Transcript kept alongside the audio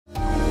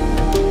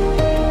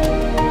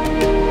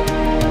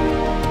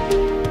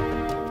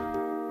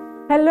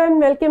Hello and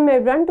welcome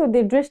everyone to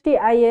the Drishti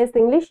IAS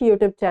English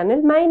YouTube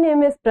channel. My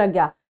name is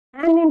Pragya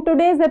and in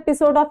today's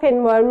episode of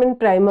Environment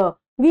Primer,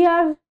 we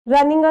are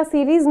running a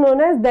series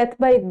known as Death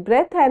by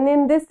Breath, and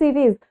in this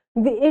series,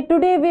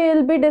 today we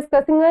will be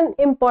discussing an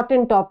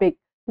important topic.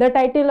 The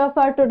title of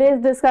our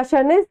today's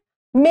discussion is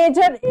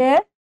Major Air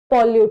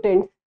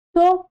Pollutants.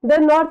 So, the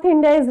North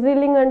India is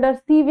reeling under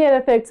severe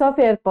effects of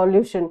air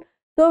pollution.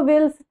 So,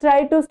 we'll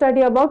try to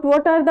study about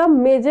what are the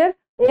major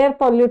air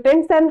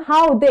pollutants and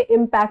how they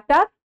impact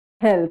our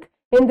health.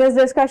 In this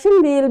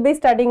discussion, we will be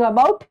studying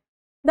about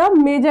the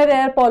major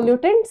air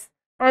pollutants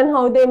and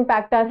how they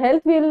impact our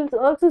health. We will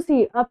also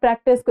see a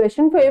practice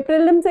question for your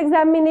prelims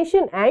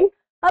examination and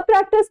a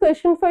practice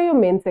question for your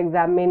mains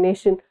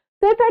examination.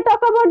 So, if I talk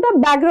about the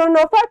background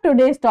of our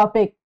today's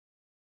topic,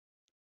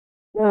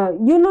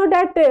 you know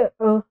that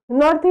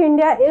North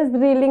India is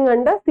reeling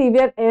under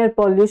severe air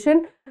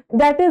pollution.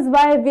 That is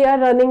why we are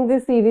running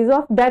this series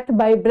of Death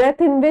by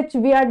Breath, in which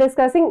we are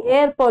discussing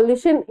air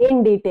pollution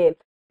in detail.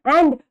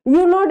 And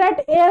you know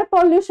that air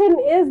pollution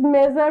is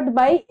measured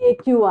by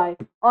AQI,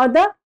 or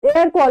the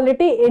air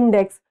quality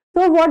index.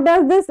 So what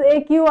does this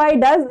AQI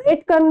does?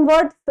 It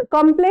converts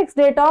complex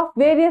data of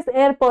various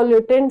air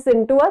pollutants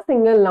into a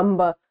single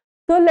number.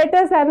 So let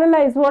us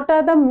analyze what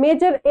are the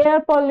major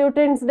air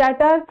pollutants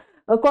that are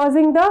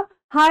causing the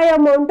high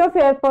amount of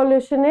air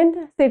pollution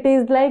in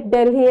cities like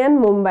Delhi and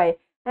Mumbai.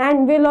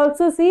 And we'll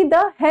also see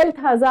the health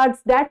hazards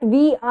that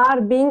we are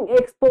being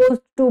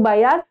exposed to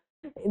by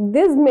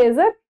these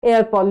major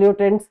air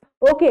pollutants.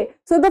 Okay,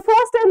 so the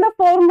first and the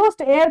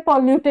foremost air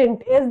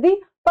pollutant is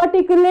the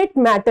particulate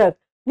matter.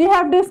 We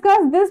have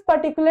discussed this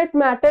particulate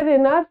matter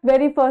in our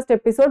very first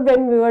episode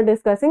when we were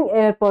discussing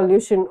air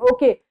pollution.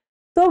 Okay,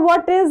 so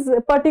what is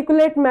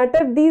particulate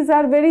matter? These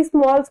are very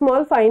small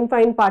fine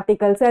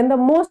particles, and the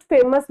most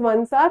famous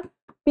ones are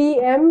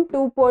PM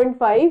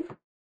 2.5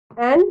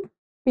 and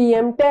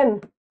PM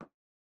 10.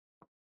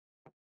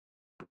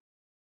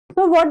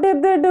 So what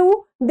did they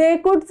do? They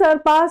could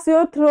surpass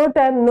your throat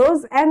and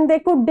nose, and they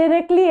could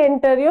directly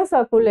enter your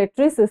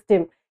circulatory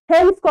system,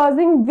 hence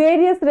causing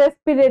various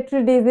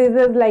respiratory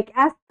diseases like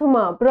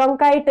asthma,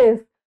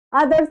 bronchitis,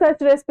 other such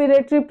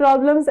respiratory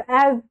problems,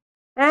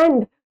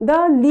 and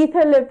the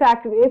lethal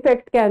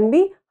effect can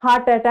be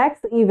heart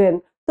attacks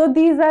even. So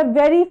these are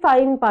very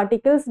fine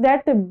particles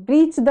that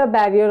breach the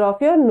barrier of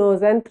your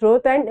nose and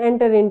throat and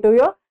enter into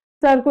your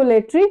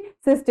circulatory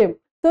system.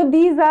 So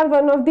these are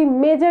one of the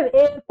major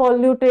air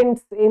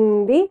pollutants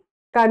in the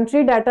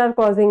country that are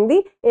causing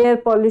the air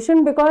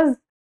pollution, because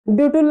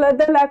due to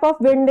the lack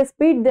of wind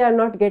speed, they are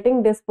not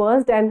getting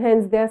dispersed, and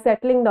hence they are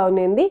settling down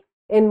in the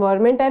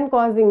environment and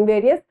causing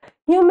various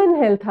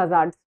human health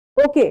hazards.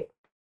 Okay.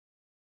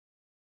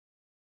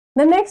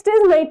 The next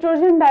is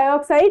nitrogen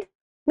dioxide.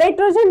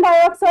 Nitrogen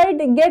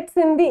dioxide gets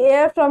in the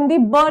air from the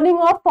burning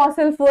of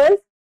fossil fuels,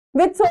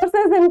 with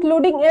sources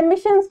including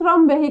emissions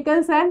from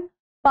vehicles and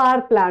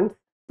power plants.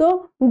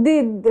 So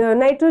the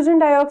nitrogen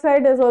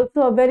dioxide is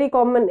also a very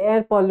common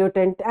air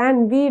pollutant,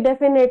 and we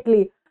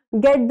definitely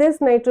get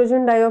this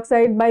nitrogen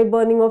dioxide by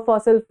burning of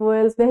fossil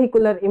fuels,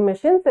 vehicular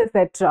emissions,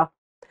 etc.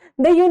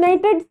 The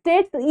United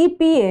States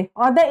EPA,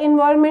 or the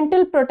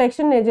Environmental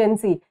Protection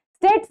Agency,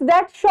 states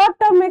that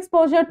short-term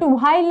exposure to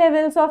high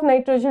levels of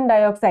nitrogen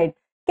dioxide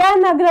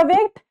can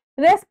aggravate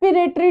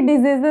respiratory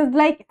diseases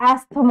like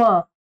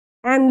asthma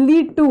and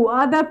lead to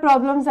other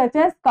problems such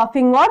as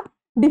coughing or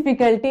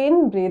difficulty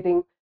in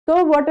breathing.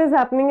 So what is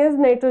happening is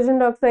nitrogen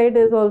dioxide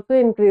is also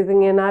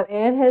increasing in our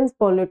air, hence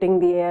polluting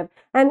the air,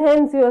 and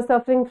hence you are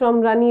suffering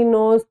from runny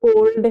nose,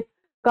 cold,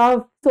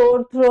 cough,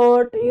 sore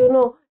throat,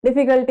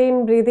 difficulty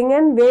in breathing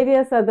and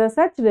various other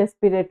such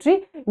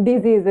respiratory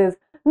diseases.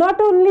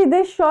 Not only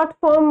this short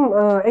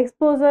form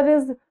exposure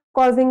is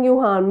causing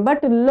you harm,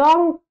 but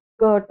long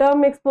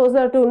term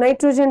exposure to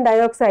nitrogen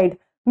dioxide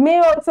may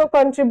also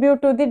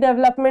contribute to the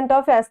development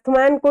of asthma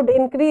and could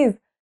increase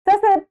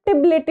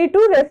susceptibility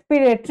to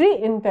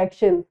respiratory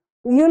infections.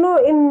 In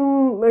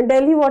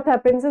Delhi, what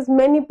happens is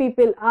many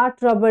people are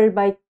troubled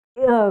by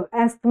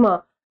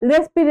asthma,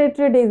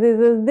 respiratory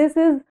diseases. This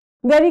is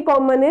very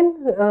common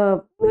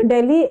in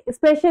Delhi,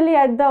 especially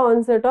at the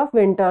onset of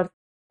winters.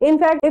 In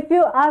fact, if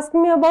you ask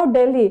me about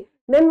Delhi,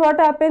 then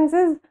what happens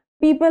is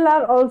people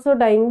are also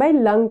dying by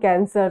lung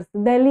cancers.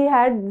 Delhi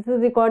had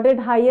recorded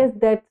highest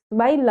deaths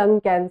by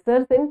lung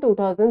cancers in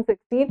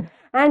 2016,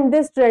 and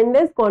this trend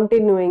is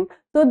continuing.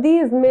 So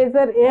these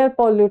major air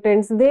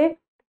pollutants, they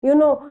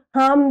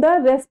harm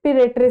the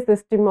respiratory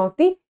system of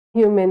the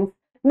humans.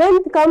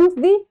 Then comes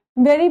the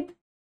very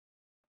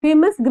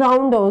famous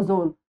ground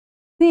ozone.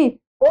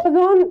 See,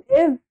 ozone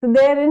is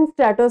there in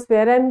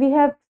stratosphere, and we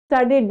have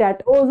studied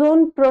that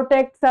ozone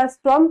protects us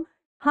from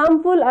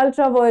harmful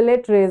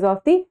ultraviolet rays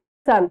of the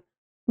sun.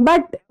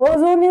 But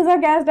ozone is a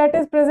gas that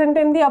is present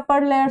in the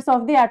upper layers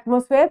of the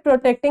atmosphere,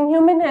 protecting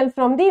human health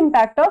from the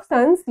impact of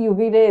sun's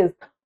UV rays.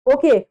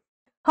 Okay.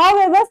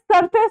 However,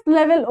 surface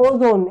level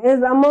ozone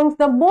is amongst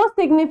the most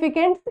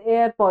significant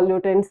air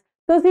pollutants.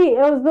 So see,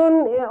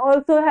 ozone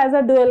also has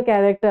a dual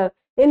character.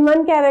 In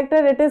one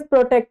character, it is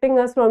protecting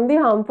us from the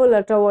harmful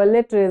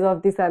ultraviolet rays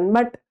of the sun,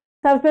 but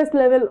surface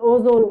level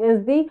ozone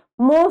is the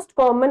most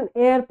common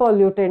air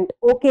pollutant.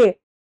 Okay,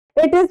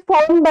 it is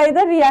formed by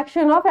the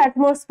reaction of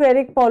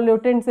atmospheric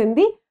pollutants in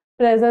the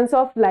presence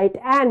of light,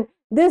 and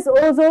this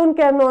ozone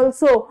can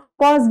also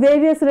cause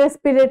various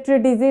respiratory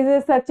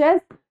diseases such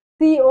as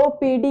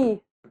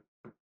COPD.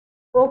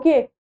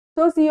 Okay,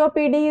 so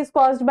COPD is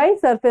caused by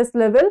surface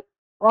level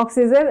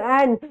oxygen,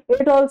 and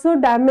it also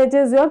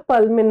damages your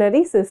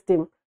pulmonary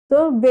system.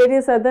 So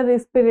various other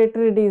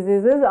respiratory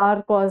diseases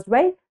are caused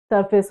by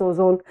surface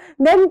ozone.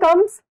 Then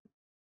comes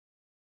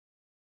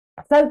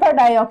sulfur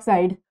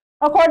dioxide.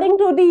 According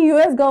to the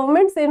US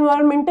government's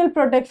Environmental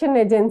Protection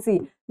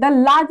Agency, the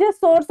largest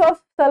source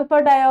of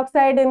sulfur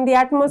dioxide in the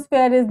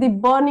atmosphere is the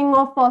burning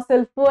of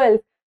fossil fuels,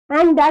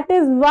 and that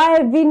is why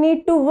we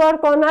need to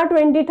work on our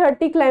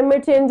 2030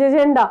 climate change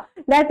agenda.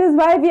 That is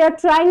why we are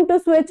trying to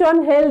switch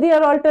on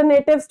healthier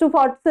alternatives to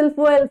fossil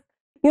fuels,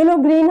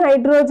 green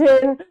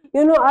hydrogen,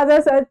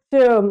 other such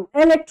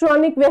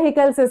electronic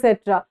vehicles,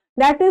 etc.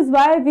 That is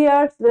why we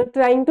are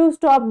trying to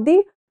stop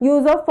the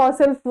use of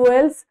fossil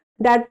fuels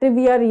that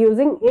we are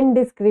using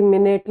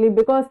indiscriminately,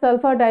 because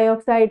sulfur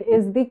dioxide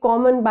is the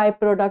common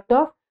byproduct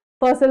of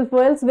fossil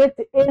fuels, which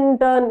in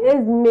turn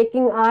is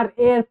making our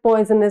air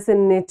poisonous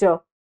in nature,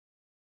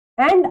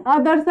 and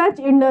other such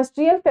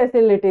industrial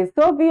facilities.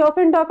 So we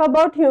often talk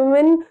about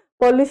human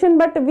pollution,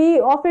 but we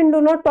often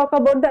do not talk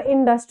about the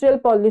industrial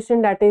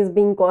pollution that is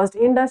being caused.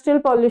 Industrial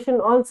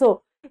pollution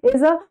also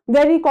is a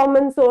very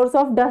common source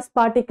of dust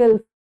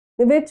particles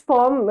which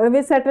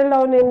settle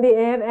down in the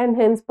air and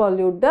hence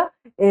pollute the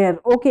air.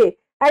 Okay,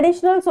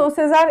 additional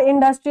sources are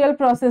industrial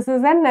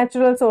processes and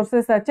natural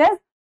sources such as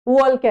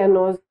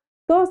volcanoes.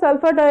 So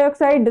sulfur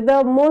dioxide,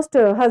 the most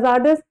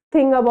hazardous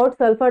thing about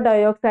sulfur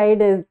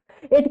dioxide is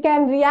it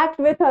can react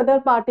with other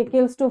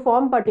particles to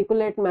form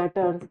particulate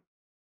matter.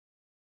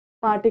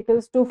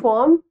 Particles to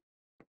form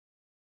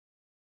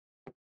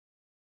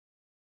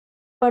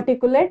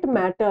particulate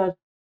matter,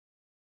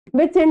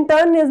 which in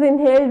turn is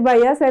inhaled by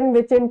us and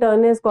which in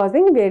turn is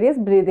causing various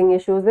breathing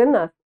issues in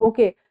us.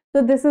 Okay,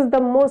 so this is the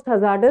most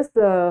hazardous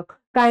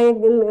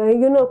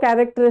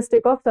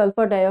characteristic of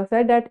sulfur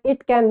dioxide, that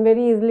it can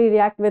very easily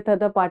react with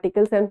other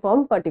particles and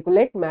form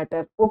particulate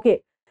matter.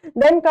 Okay,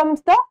 then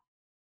comes the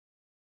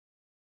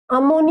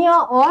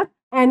ammonia or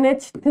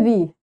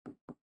NH3.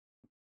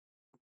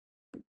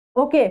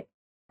 Okay,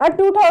 a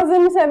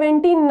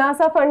 2017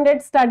 NASA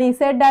funded study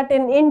said that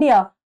in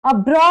India, a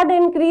broad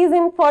increase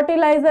in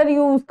fertilizer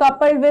use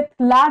coupled with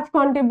large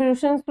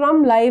contributions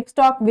from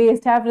livestock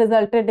waste have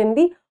resulted in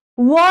the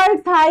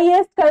world's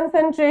highest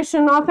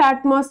concentration of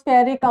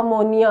atmospheric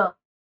ammonia.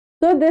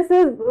 So this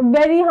is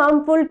very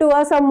harmful to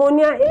us.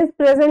 Ammonia is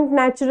present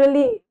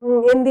naturally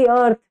in the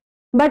earth,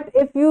 but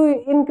if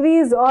you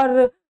increase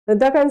or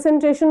the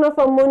concentration of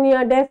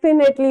ammonia,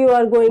 definitely you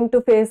are going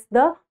to face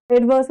the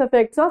adverse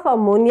effects of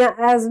ammonia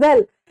as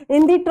well.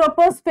 In the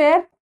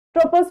troposphere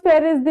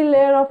is the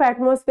layer of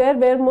atmosphere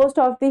where most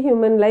of the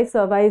human life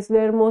survives,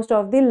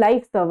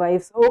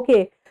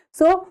 Okay,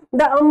 so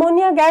the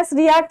ammonia gas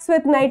reacts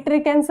with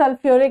nitric and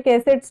sulfuric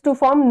acids to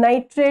form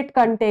nitrate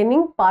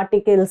containing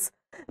particles.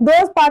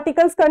 Those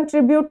particles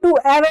contribute to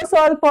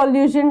aerosol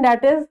pollution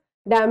that is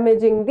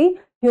damaging the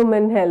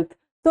human health.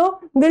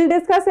 So we'll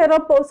discuss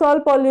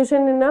aerosol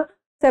pollution in a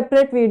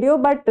separate video,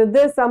 but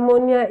this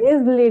ammonia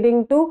is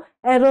leading to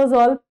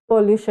aerosol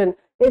pollution.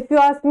 If you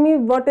ask me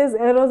what is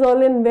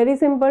aerosol in very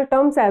simple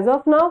terms, as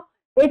of now,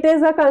 it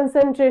is a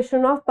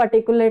concentration of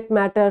particulate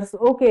matters.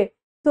 Okay,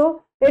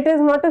 so it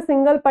is not a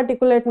single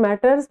particulate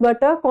matters,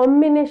 but a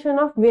combination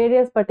of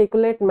various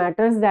particulate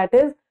matters that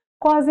is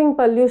causing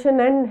pollution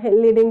and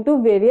leading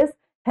to various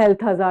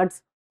health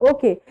hazards.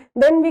 Okay,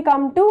 then we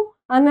come to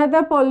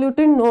another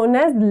pollutant known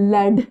as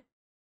lead.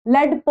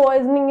 Lead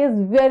poisoning is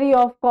very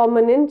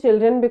common in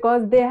children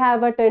because they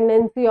have a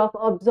tendency of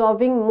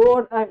absorbing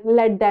more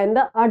lead than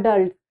the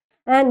adults,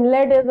 and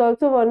lead is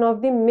also one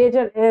of the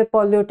major air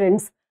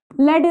pollutants.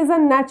 Lead is a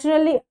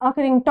naturally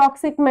occurring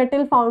toxic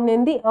metal found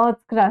in the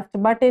earth's crust,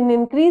 but in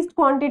increased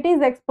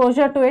quantities,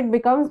 exposure to it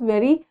becomes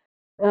very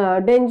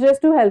dangerous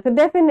to health.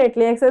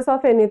 Definitely, excess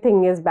of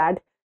anything is bad.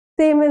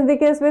 Same is the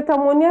case with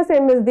ammonia,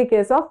 same is the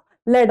case of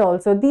lead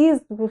also.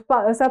 These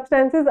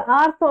substances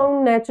are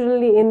found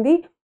naturally in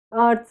the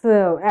Earth's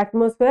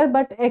atmosphere,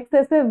 but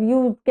excessive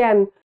use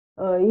can,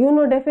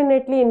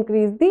 definitely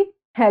increase the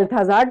health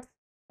hazards.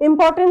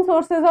 Important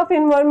sources of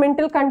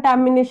environmental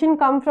contamination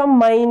come from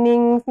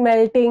mining,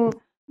 smelting,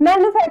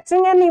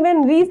 manufacturing, and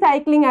even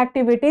recycling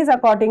activities,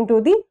 according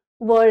to the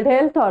World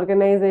Health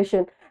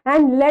Organization.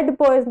 And lead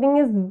poisoning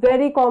is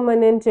very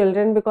common in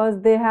children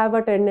because they have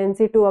a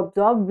tendency to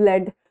absorb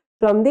lead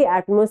from the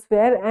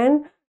atmosphere,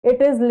 and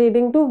it is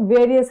leading to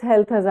various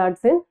health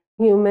hazards in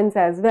humans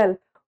as well.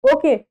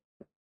 Okay.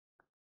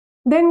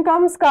 Then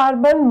comes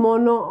carbon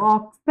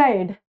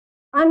monoxide,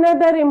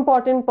 another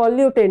important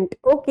pollutant.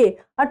 Okay,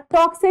 a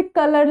toxic,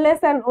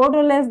 colorless and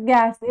odorless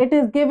gas. It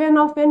is given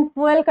off when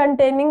fuel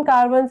containing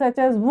carbon such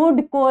as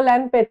wood, coal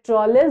and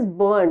petrol is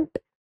burnt.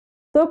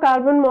 So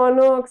carbon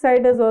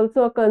monoxide is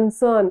also a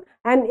concern,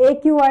 and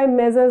AQI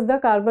measures the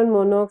carbon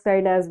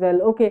monoxide as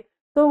well. Okay,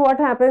 So what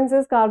happens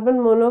is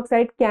carbon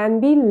monoxide can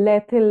be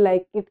lethal,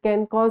 like it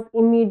can cause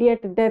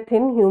immediate death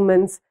in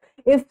humans.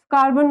 If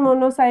carbon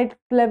monoxide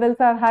levels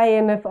are high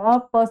enough,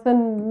 a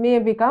person may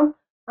become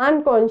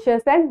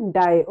unconscious and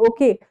die.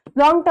 Okay,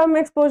 long-term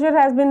exposure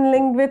has been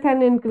linked with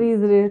an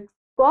increased risk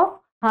of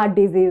heart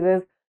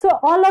diseases. So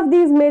all of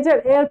these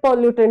major air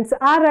pollutants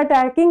are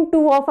attacking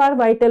two of our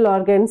vital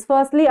organs.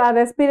 Firstly, our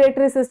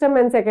respiratory system,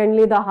 and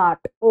secondly, the heart.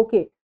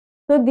 Okay,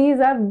 so these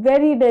are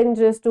very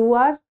dangerous to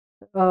our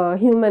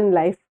human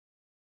life.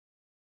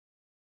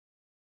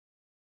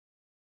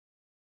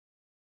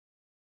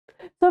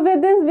 So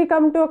with this, we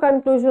come to a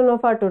conclusion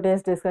of our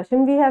today's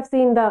discussion. We have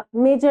seen the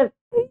major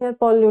air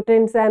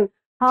pollutants and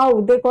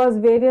how they cause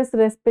various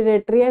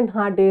respiratory and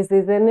heart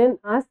diseases in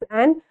us,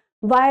 and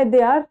why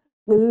they are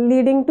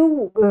leading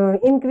to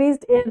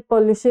increased air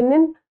pollution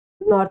in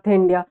North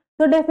India.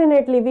 So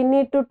definitely we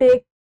need to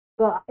take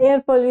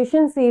air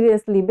pollution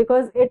seriously,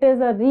 because it is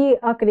a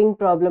reoccurring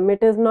problem.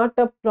 It is not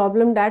a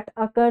problem that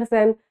occurs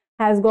and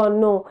has gone.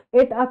 No,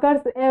 it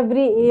occurs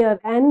every year,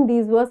 and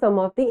these were some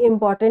of the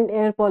important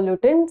air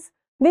pollutants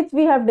which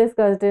we have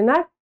discussed in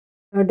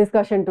our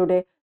discussion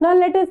today. Now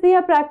let us see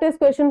a practice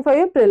question for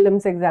your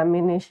prelims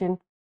examination.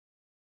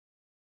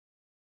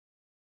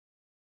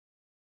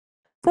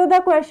 So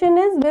the question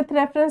is, with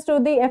reference to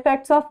the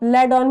effects of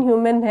lead on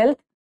human health,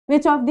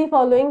 which of the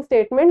following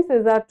statements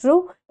are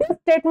true? Your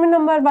statement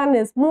number 1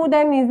 is smooth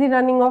and easy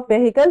running of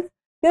vehicles.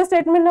 Your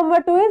statement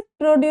number 2 is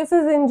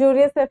produces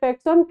injurious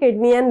effects on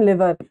kidney and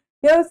liver.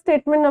 Your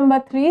statement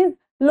number 3 is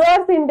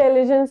lowers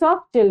intelligence of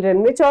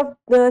children. Which of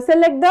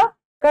select the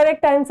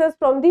correct answers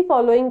from the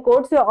following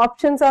quotes. Your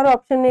options are: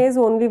 option A is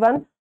only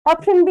 1,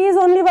 option B is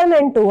only 1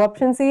 and 2,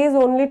 option C is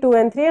only 2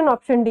 and 3, and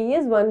option D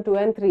is 1, 2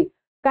 and 3.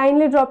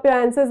 Kindly drop your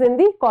answers in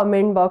the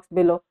comment box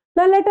below.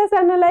 Now let us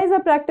analyze a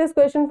practice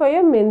question for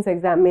your mains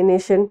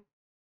examination.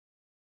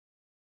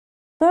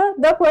 So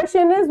the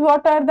question is,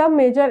 what are the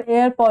major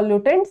air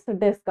pollutants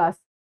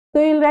discussed?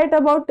 So you'll write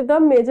about the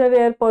major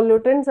air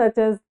pollutants such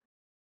as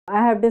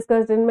I have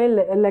discussed in my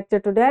lecture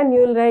today, and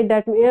you will write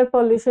that air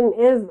pollution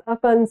is a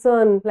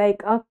concern,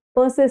 like a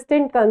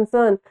persistent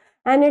concern,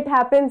 and it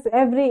happens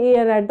every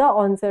year at the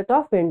onset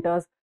of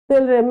winters. So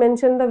you will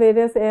mention the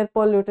various air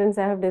pollutants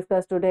I have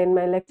discussed today in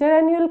my lecture,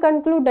 and you will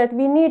conclude that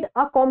we need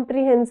a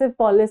comprehensive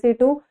policy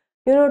to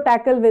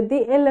tackle with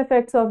the ill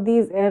effects of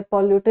these air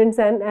pollutants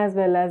and as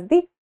well as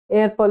the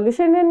air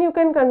pollution, and you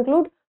can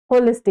conclude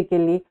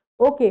holistically.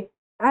 Okay,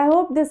 I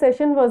hope this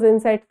session was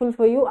insightful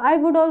for you. I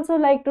would also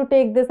like to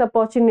take this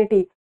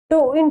opportunity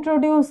to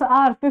introduce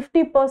our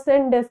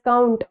 50%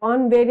 discount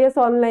on various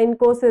online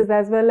courses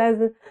as well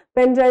as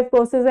pen drive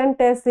courses and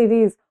test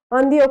series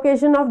on the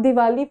occasion of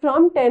Diwali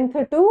from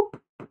 10th to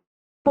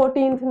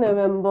 14th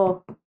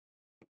November.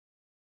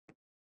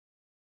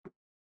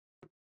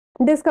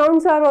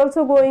 Discounts are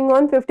also going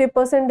on.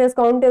 50%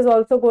 discount is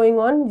also going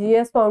on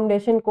GS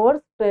Foundation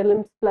course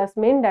Prelims Plus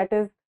Main, that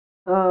is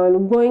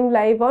going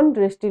live on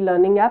Drishti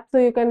Learning app. So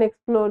you can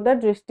explore the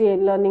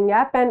Drishti Learning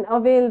app and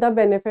avail the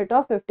benefit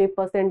of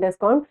 50%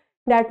 discount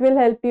that will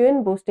help you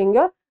in boosting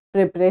your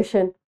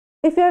preparation.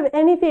 If you have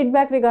any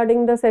feedback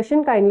regarding the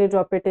session, kindly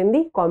drop it in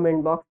the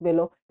comment box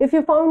below. If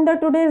you found the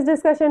today's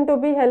discussion to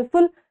be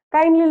helpful,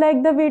 kindly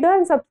like the video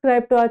and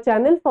subscribe to our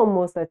channel for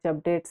more such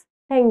updates.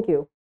 Thank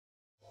you.